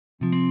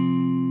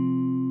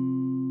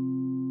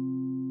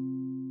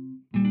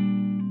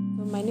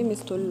My name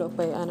is Tolu Lope,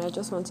 and I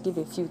just want to give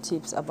a few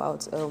tips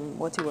about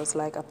what it was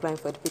like applying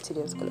for the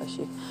PTDF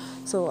scholarship.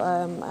 So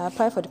I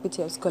applied for the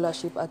PTDF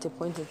scholarship at a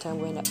point in time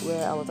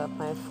where I was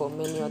applying for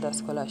many other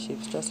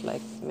scholarships, just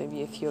like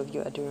maybe a few of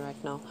you are doing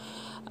right now.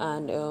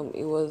 And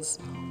it was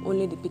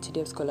only the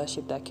PTDF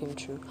scholarship that came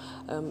through.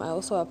 I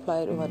also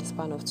applied over the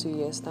span of 2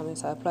 years. That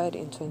means I applied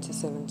in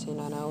 2017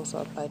 and I also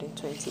applied in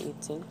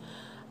 2018.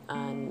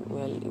 And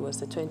well, it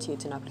was the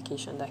 2018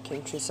 application that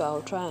came through. So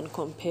I'll try and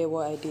compare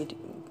what I did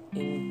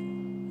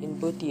in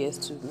both years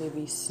to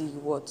maybe see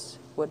what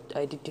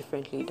I did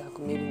differently that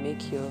could maybe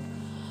make your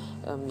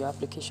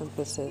application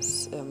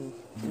process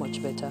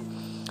much better.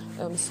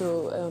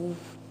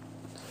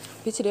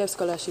 PTDF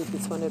scholarship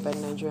is funded by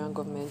the Nigerian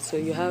government. So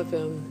you have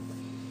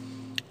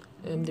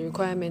the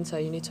requirements are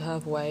you need to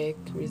have WAEC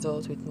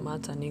results with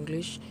math and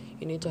English.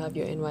 You need to have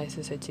your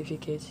NYSC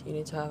certificate. You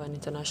need to have an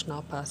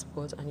international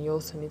passport, and you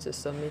also need to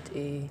submit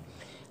a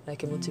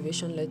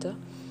motivation letter.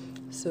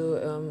 So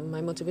my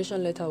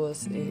motivation letter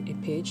was a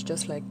page,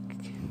 just like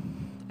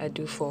I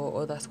do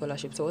for other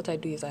scholarships. So what I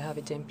do is I have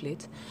a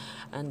template,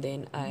 and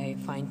then I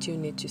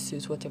fine-tune it to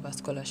suit whatever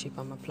scholarship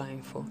I'm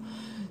applying for.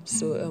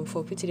 So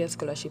for PTDF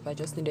scholarship, I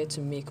just needed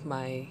to make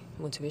my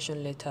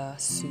motivation letter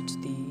suit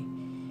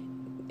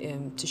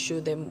to show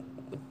them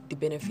the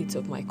benefits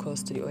of my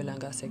course to the oil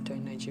and gas sector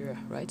in Nigeria,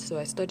 right? So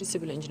I studied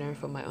civil engineering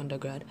for my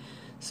undergrad.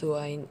 So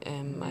I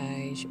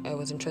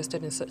was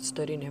interested in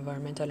studying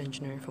environmental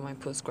engineering for my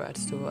postgrad.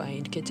 So I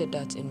indicated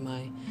that in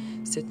my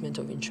statement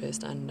of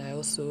interest, and I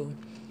also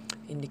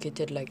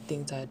indicated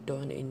things I had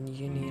done in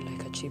uni,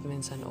 like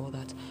achievements and all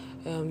that.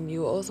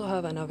 You also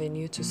have an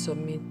avenue to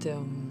submit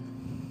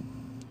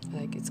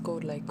it's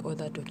called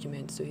other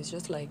documents. So it's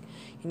just you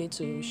need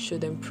to show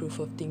them proof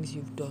of things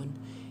you've done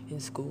in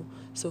school.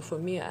 So for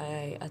me,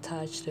 I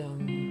attached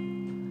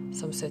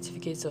some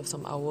certificates of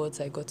some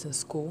awards I got in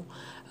school.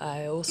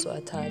 I also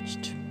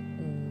attached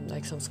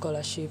some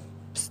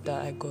scholarships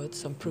that I got,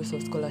 some proofs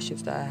of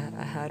scholarships that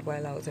I had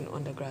while I was in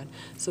undergrad.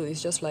 So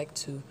it's just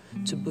to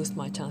boost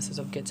my chances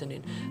of getting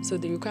in. So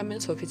the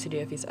requirements for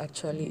PTDF is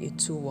actually a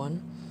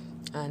 2-1,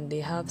 and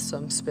they have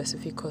some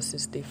specific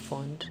courses they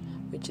fund,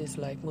 which is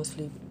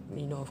mostly,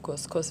 of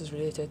course, courses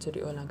related to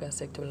the oil and gas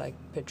sector, like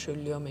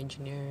petroleum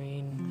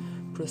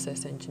engineering,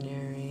 process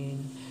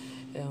engineering,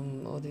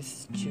 all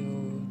this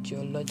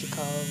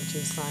geological,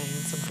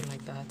 geoscience, something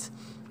like that.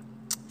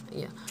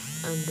 Yeah.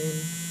 And then,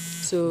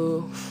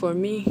 so for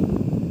me,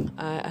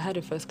 I had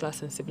a first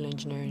class in civil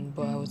engineering,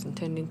 but I was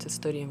intending to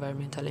study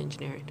environmental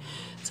engineering.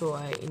 So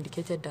I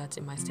indicated that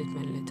in my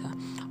statement letter.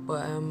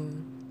 But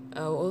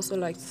I would also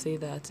like to say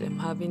that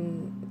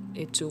having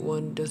a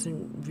 2-1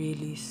 doesn't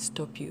really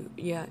stop you.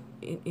 Yeah,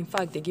 in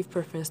fact, they give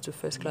preference to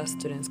first class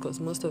students, because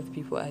most of the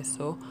people I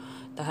saw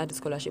that had the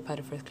scholarship had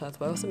a first class,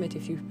 but I also met a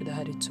few people that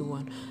had a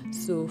 2-1.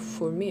 So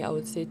for me, I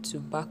would say to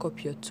back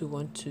up your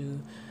 2-1 to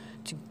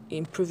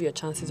improve your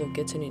chances of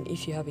getting in.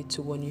 If you have a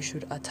 2-1, you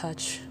should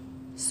attach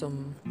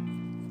some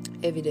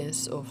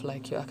evidence of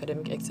your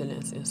academic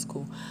excellence in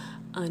school,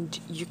 and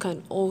you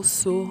can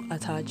also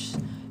attach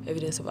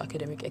evidence of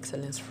academic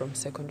excellence from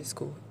secondary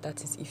school.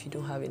 That is, if you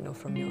don't have enough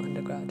from your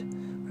undergrad,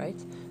 right?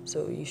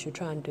 So you should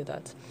try and do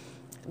that.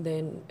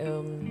 Then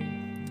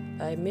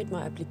I made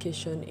my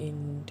application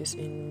in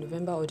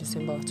November or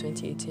December of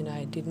 2018.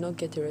 I did not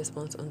get a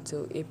response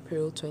until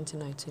April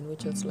 2019,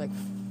 which was 4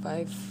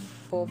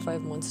 or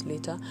 5 months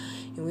later,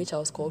 in which I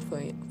was called for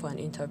an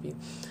interview.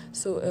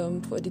 So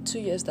for the 2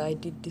 years that I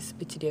did this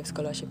PTDF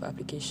scholarship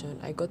application,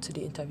 I got to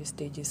the interview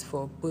stages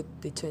for both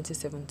the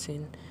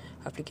 2017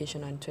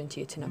 application and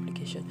 2018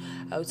 application.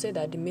 I would say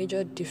that the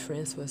major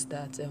difference was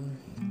that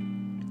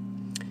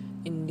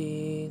in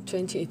the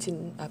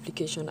 2018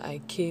 application, I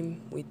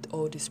came with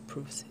all these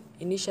proofs.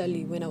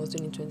 Initially, when I was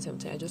doing in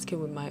 2017, I just came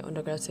with my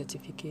undergrad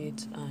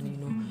certificate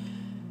and,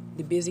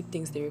 the basic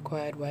things they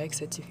required, WAEC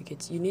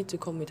certificates. You need to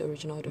come with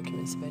original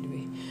documents, by the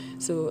way.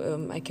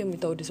 So I came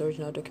with all these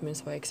original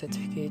documents, WAEC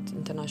certificate,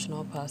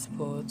 international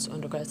passports,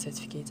 undergrad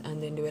certificates,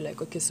 and then they were like,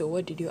 okay, so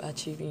what did you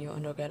achieve in your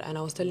undergrad? And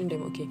I was telling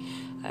them, okay,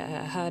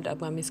 I had a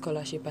Agbami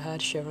scholarship, I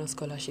had Chevron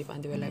scholarship,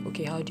 and they were like,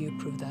 okay, how do you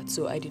prove that?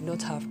 So I did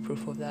not have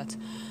proof of that.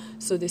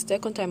 So the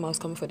second time I was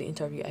coming for the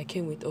interview, I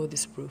came with all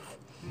this proof.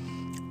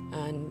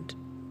 And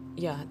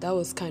yeah, that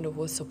was kind of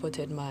what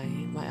supported my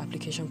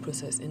application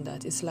process, in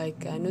that it's I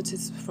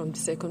noticed from the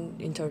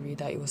second interview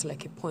that it was a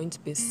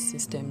point-based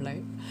system,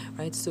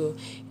 right? So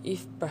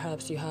if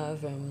perhaps you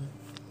have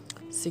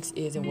 6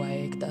 A's in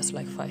WAEC, that's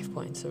 5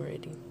 points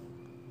already.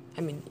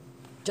 I mean,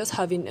 just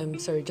having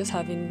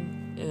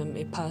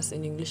a pass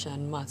in English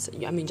and maths,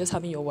 just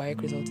having your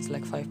WAEC result is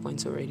 5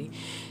 points already.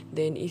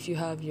 Then if you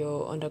have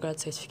your undergrad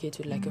certificate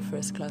with a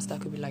first class,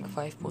 that could be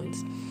 5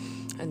 points.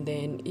 And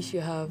then if you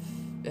have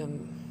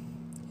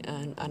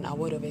an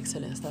award of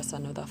excellence, that's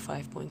another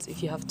 5 points.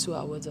 If you have 2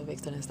 awards of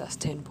excellence, that's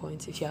 10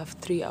 points. If you have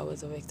 3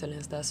 awards of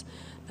excellence, that's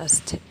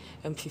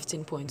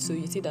 15 points. So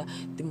you see that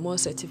the more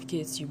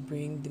certificates you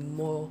bring, the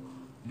more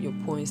your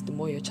points, the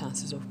more your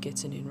chances of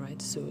getting in,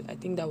 right? So I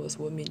think that was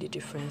what made the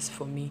difference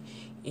for me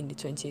in the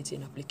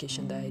 2018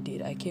 application that I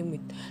did. I came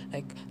with,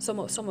 like, some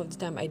of the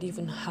time I didn't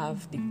even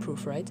have the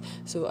proof, right?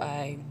 So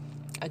I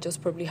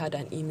just probably had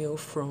an email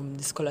from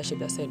the scholarship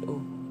that said,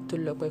 oh,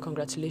 Tolulope,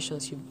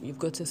 congratulations, you've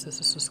gotten so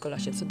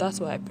scholarship. So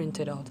that's what I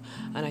printed out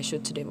and I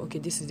showed to them, okay,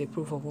 this is the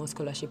proof of one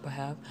scholarship I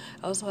have.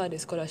 I also had a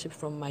scholarship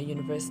from my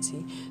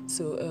university.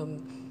 So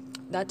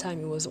that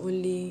time it was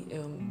only,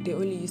 they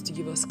only used to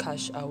give us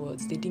cash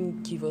awards. They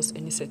didn't give us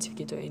any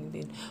certificate or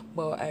anything.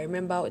 But I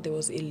remember there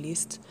was a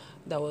list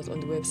that was on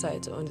the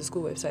website, on the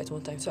school website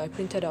one time. So I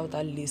printed out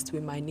that list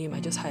with my name.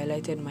 I just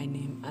highlighted my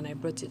name and I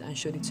brought it and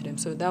showed it to them.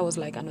 So that was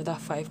like another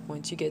 5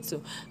 points you get.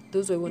 So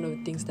those were one of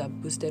the things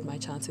that boosted my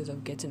chances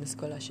of getting a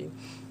scholarship.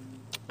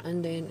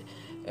 And then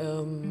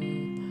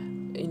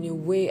in a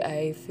way,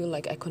 I feel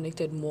like I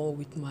connected more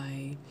with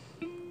my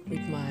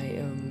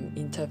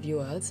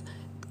interviewers,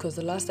 because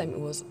the last time it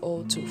was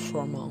all too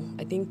formal.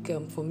 I think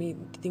for me,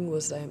 the thing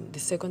was the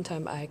second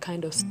time I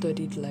kind of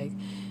studied like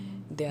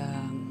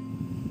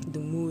the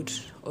mood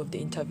of the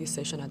interview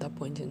session at that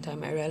point in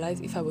time. I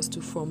realized if I was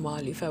too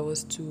formal, if I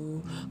was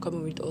to come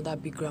up with all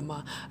that big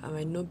grammar, I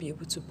might not be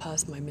able to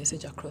pass my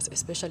message across,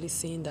 especially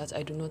seeing that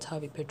I do not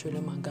have a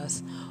petroleum and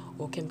gas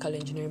or chemical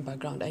engineering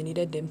background. I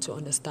needed them to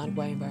understand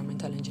why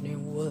environmental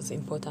engineering was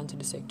important to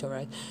the sector,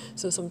 right?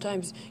 So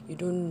sometimes you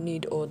don't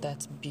need all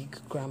that big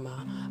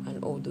grammar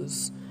and all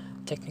those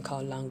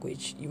technical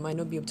language. You might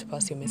not be able to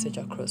pass your message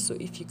across. So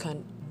if you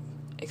can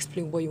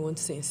explain what you want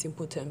to say in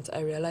simple terms,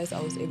 I realized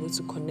I was able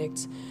to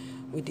connect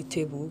with the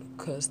table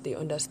because they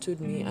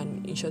understood me,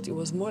 and in short, it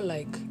was more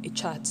like a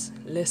chat,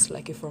 less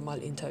like a formal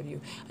interview.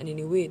 And in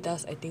a way,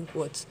 that's, I think,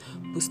 what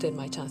boosted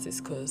my chances,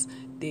 because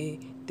they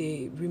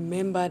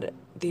remembered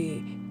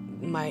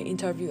my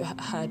interview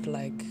had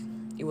like,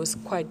 it was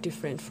quite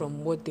different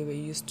from what they were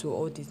used to,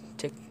 all the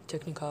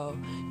technical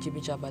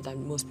jibby-jabber that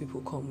most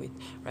people come with,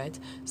 right?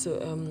 So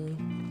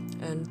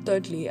and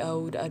thirdly, I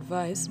would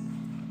advise,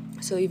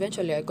 so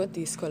eventually I got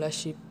the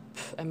scholarship.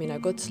 I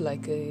got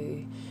like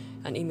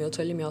an email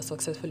telling me I was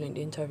successful in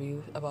the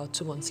interview about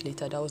 2 months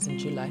later. That was in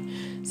July.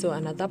 So,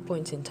 and at that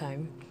point in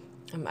time,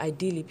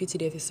 ideally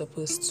PTDF is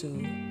supposed to,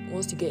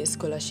 once you get a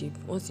scholarship,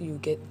 once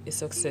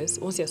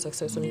you're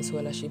successful in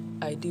scholarship,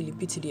 ideally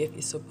PTDF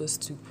is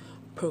supposed to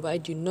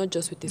provide you not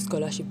just with a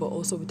scholarship but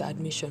also with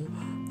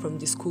admission from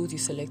the schools you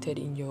selected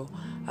in your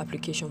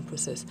application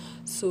process.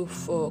 So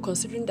for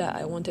considering that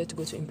I wanted to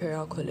go to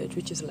Imperial College,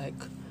 which is like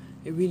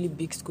a really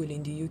big school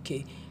in the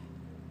UK,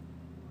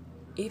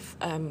 if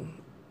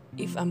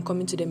I'm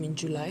coming to them in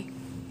July,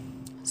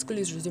 school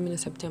is resuming in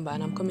September,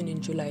 and I'm coming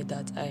in July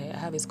that I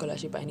have a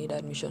scholarship, I need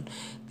admission,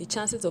 the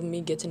chances of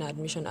me getting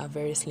admission are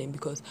very slim,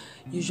 because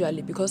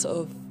usually, because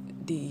of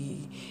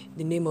the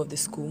name of the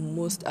school,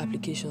 most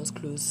applications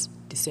close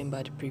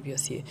December the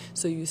previous year.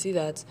 So you see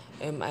that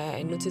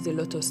I noticed a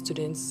lot of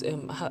students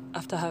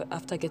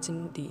after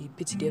getting the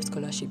PTDF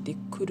scholarship, they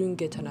couldn't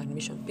get an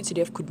admission.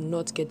 PTDF could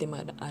not get them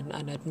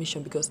an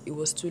admission because it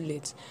was too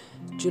late.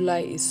 July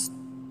is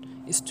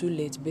too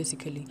late,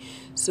 basically.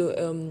 So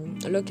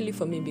luckily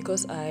for me,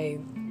 because I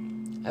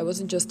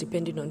wasn't just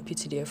depending on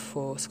PTDF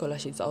for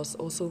scholarships, I was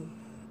also,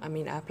 I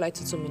applied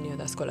to so many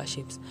other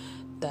scholarships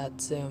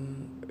that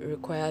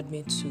required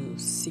me to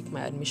seek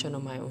my admission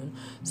on my own.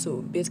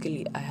 So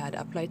basically, I had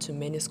applied to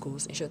many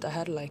schools. In short, I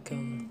had like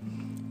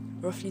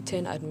roughly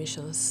 10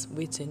 admissions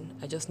waiting.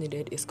 I just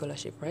needed a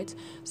scholarship, right?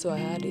 So I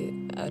had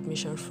an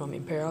admission from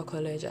Imperial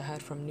College, I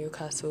had from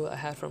Newcastle, I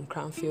had from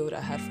Cranfield, I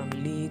had from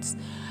Leeds,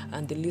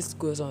 and the list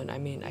goes on. I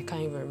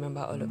can't even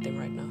remember all of them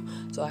right now.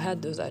 So I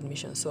had those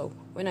admissions. So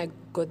when I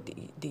got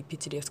the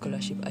PTDF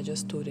scholarship, I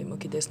just told them,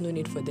 okay, there's no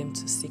need for them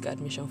to seek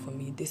admission for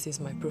me. This is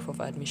my proof of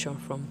admission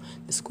from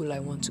the school I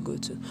want to go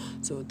to.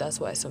 So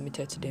that's what I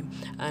submitted to them.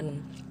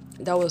 And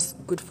that was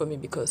good for me,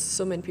 because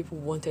so many people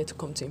wanted to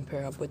come to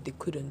Imperial, but they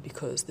couldn't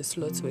because the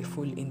slots were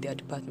full in their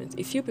departments.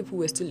 A few people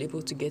were still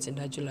able to get in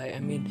that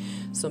July.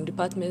 Some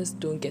departments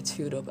don't get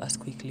filled up as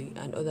quickly,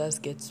 and others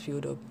get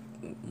filled up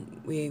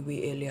way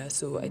earlier.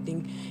 So I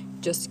think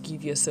just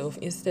give yourself,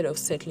 instead of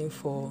settling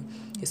for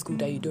a school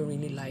that you don't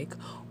really like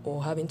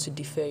or having to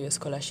defer your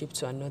scholarship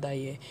to another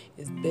year,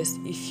 it's best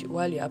if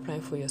while you're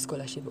applying for your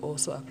scholarship,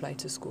 also apply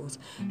to schools.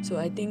 So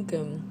I think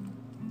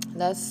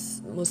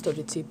that's most of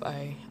the tip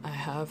I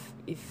have.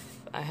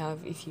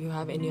 If you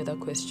have any other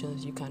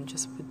questions, you can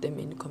just put them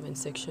in the comment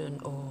section,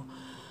 or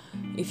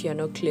if you're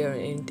not clear on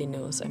anything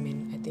else,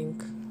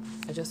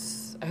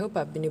 I hope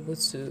I've been able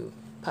to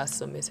pass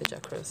some message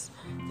across.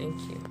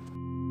 Thank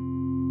you.